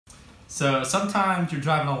So sometimes you're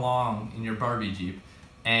driving along in your Barbie Jeep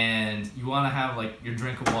and you want to have like your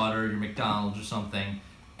drink of water, your McDonald's or something,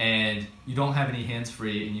 and you don't have any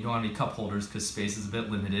hands-free and you don't have any cup holders because space is a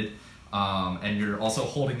bit limited, and you're also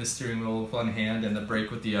holding the steering wheel with one hand and the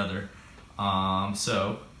brake with the other.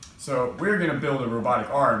 So we're going to build a robotic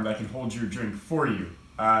arm that can hold your drink for you,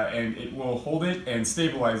 and it will hold it and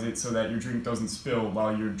stabilize it so that your drink doesn't spill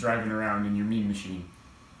while you're driving around in your meme machine.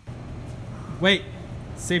 Wait,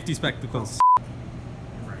 safety spectacles.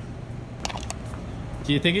 Right.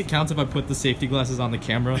 Do you think it counts if I put the safety glasses on the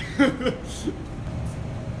camera?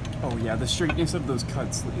 Oh yeah, the straightness of those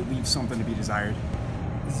cuts, it leaves something to be desired.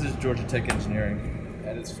 This is Georgia Tech engineering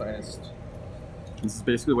at its finest. This is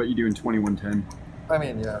basically what you do in 2110. I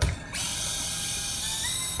mean, yeah.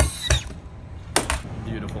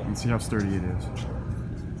 Beautiful. Let's see how sturdy it is.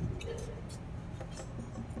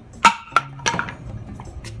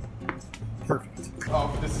 Perfect.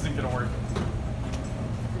 Oh, this isn't gonna work.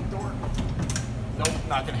 Door. Nope,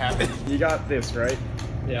 not gonna happen. You got this, right?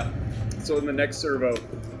 Yeah. So in the next servo,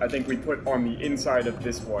 I think we put on the inside of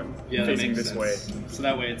this one, yeah, facing this sense. way. So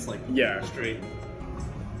that way it's like straight.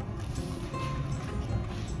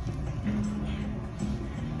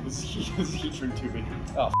 This heat shrink too big.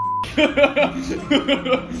 Oh.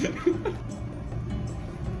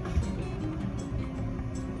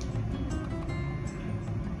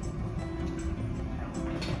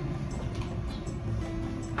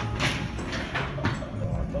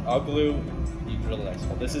 I'll glue. You drill the next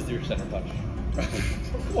one. This is your center punch.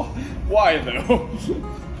 Why though?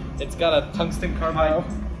 It's got a tungsten carbide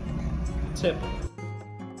tip.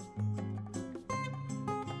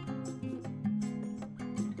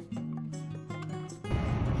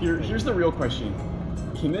 Here's the real question.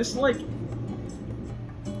 Can this like...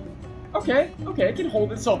 Okay, it can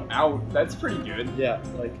hold itself out. That's pretty good. Yeah,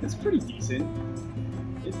 like it's pretty decent.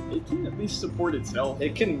 It can at least support itself.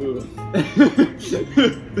 It can move.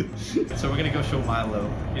 So we're gonna go show Milo.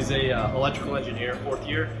 He's a electrical engineer, 4th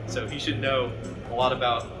year, so he should know a lot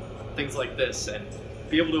about things like this and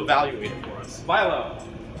be able to evaluate it for us. Milo!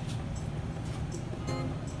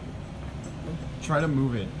 Try to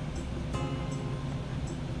move it.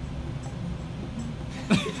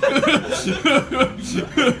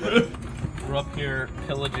 We're up here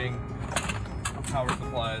pillaging power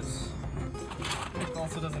supplies. It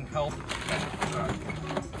also doesn't help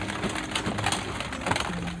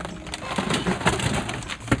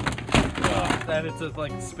that it's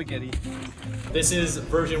like spaghetti. This is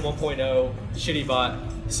version 1.0 Shitty Bot.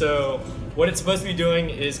 So what it's supposed to be doing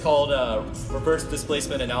is called reverse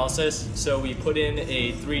displacement analysis. So we put in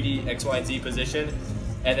a 3D X, Y, and Z position,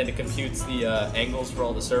 and then it computes the angles for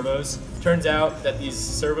all the servos. Turns out that these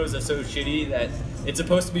servos are so shitty that it's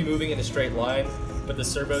supposed to be moving in a straight line, but the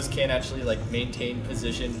servos can't actually like maintain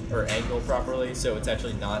position or angle properly, so it's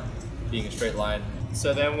actually not being a straight line.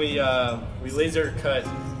 So then we laser cut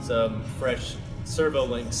some fresh servo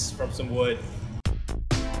links from some wood.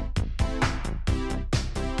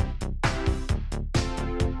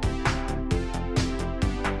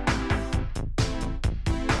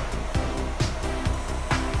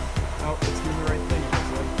 Oh, it's doing the right thing.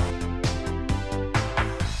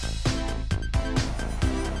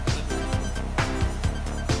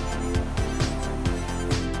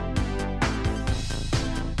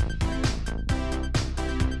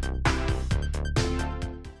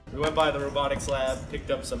 We went by the robotics lab,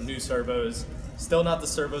 picked up some new servos. Still not the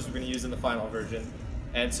servos we're going to use in the final version.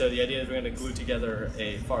 And so the idea is we're going to glue together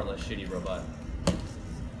a far less shitty robot.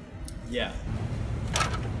 Yeah.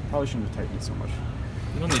 Probably shouldn't have tightened it so much.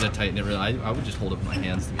 You don't need to tighten it really. I would just hold it with my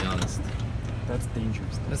hands, to be honest. That's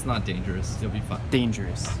dangerous. That's not dangerous. You'll be fine.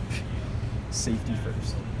 Dangerous. Safety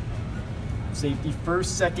first. Safety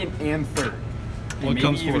first, second, and third. And What maybe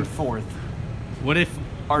comes even fourth? fourth. What if...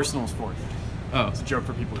 Arsenal's fourth. Oh. It's a joke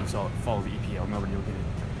for people who follow the EPL. Nobody will get it.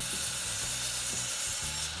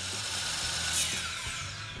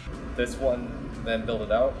 This one, then build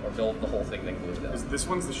it out, or build the whole thing, then glue it down? This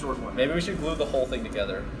one's the short one. Maybe we should glue the whole thing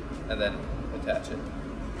together, and then attach it.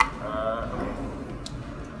 Okay.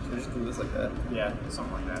 Should we just glue this like that? Yeah,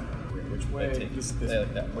 something like that. Wait, which way? Take This. yeah,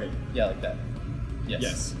 like that. Wait. Yeah, like that. Yes.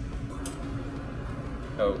 Yes.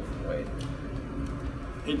 Oh, wait.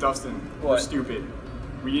 Hey, Dustin. We're What? stupid.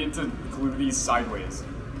 We need to glue these sideways.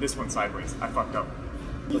 This one sideways. I fucked up.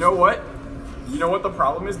 You know what? You know what the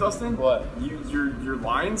problem is, Dustin? What? Your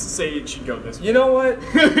lines say it should go this way. You know what?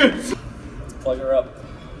 Let's plug her up.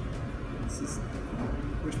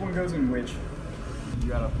 Which one goes in which? You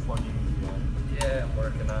gotta plug in. Yeah, I'm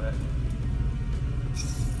working on it.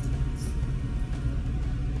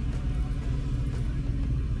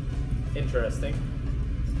 Interesting.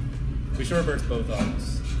 We should reverse both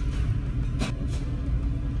arms.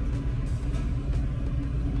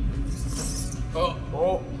 Oh.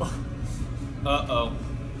 Oh. Uh-oh.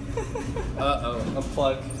 Uh-oh.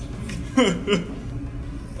 Unplug.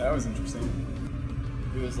 That was interesting.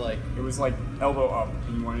 It was like elbow up,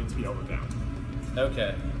 and you wanted it to be elbow down.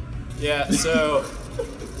 Okay. Yeah, so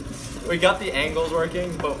we got the angles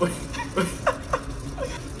working, but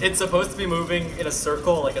it's supposed to be moving in a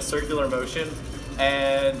circle, like a circular motion,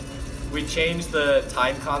 and we changed the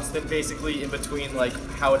time constant basically in between, like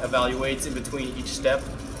how it evaluates in between each step,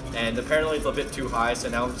 and apparently it's a bit too high, so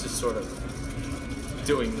now it's just sort of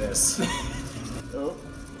doing this. Oh.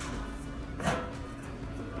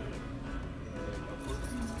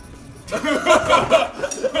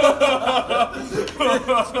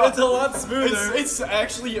 It's a lot smoother. It's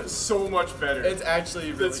actually so much better. It's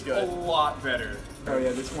actually really It's good. a lot better. Oh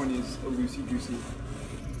yeah, this one is a loosey goosey.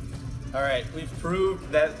 All right, we've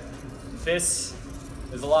proved that this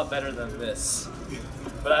is a lot better than this,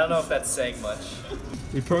 but I don't know if that's saying much.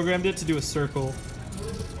 We programmed it to do a circle,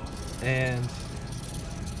 and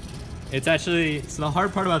it's actually, so the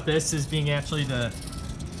hard part about this is being actually to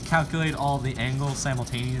calculate all the angles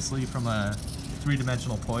simultaneously from a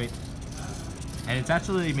three-dimensional point, and it's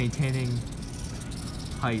actually maintaining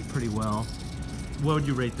height pretty well. What would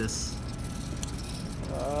you rate this?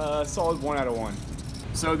 Solid 1 out of 1.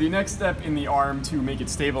 So the next step in the arm to make it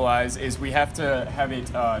stabilize is we have to have it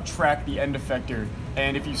track the end effector.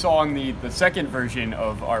 And if you saw on the second version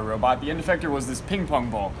of our robot, the end effector was this ping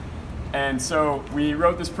pong ball. And so we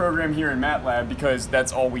wrote this program here in MATLAB because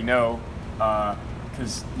that's all we know,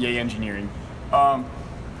 because yay engineering.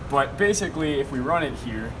 But basically, if we run it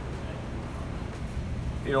here,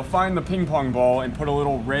 it'll find the ping pong ball and put a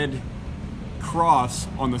little red cross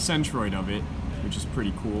on the centroid of it, which is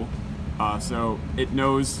pretty cool. So it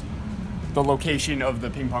knows the location of the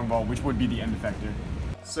ping pong ball, which would be the end effector.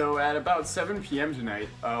 So at about 7 p.m. tonight,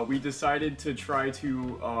 we decided to try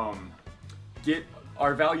to get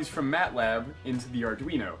our values from MATLAB into the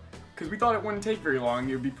Arduino, because we thought it wouldn't take very long.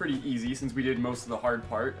 It would be pretty easy since we did most of the hard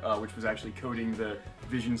part, which was actually coding the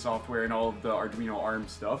vision software and all of the Arduino ARM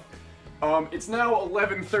stuff. It's now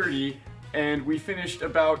 11:30, and we finished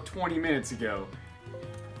about 20 minutes ago.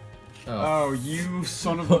 Oh, you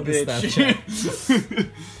son of a bitch.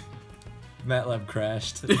 MATLAB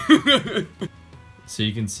crashed. So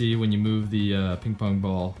you can see when you move the ping pong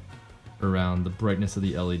ball around, the brightness of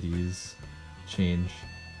the LEDs change.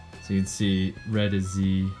 So you can see red is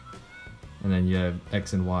Z, and then you have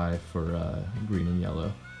X and Y for green and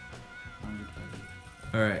yellow.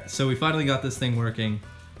 Alright, so we finally got this thing working.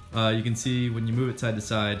 You can see when you move it side to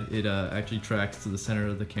side, it actually tracks to the center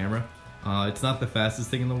of the camera. It's not the fastest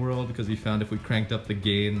thing in the world because we found if we cranked up the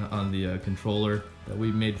gain on the controller that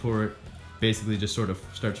we made for it, basically just sort of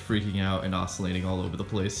starts freaking out and oscillating all over the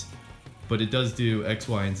place. But it does do X,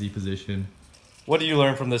 Y, and Z position. What do you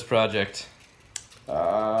learn from this project?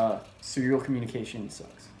 Serial communication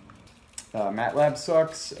sucks. MATLAB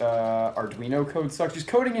sucks. Arduino code sucks. Just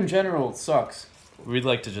coding in general sucks. We'd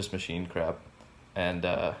like to just machine crap. And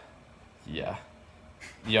yeah,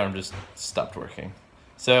 the arm just stopped working.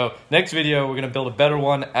 So next video, we're gonna build a better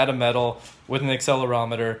one out of metal with an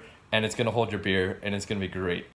accelerometer, and it's gonna hold your beer, and it's gonna be great.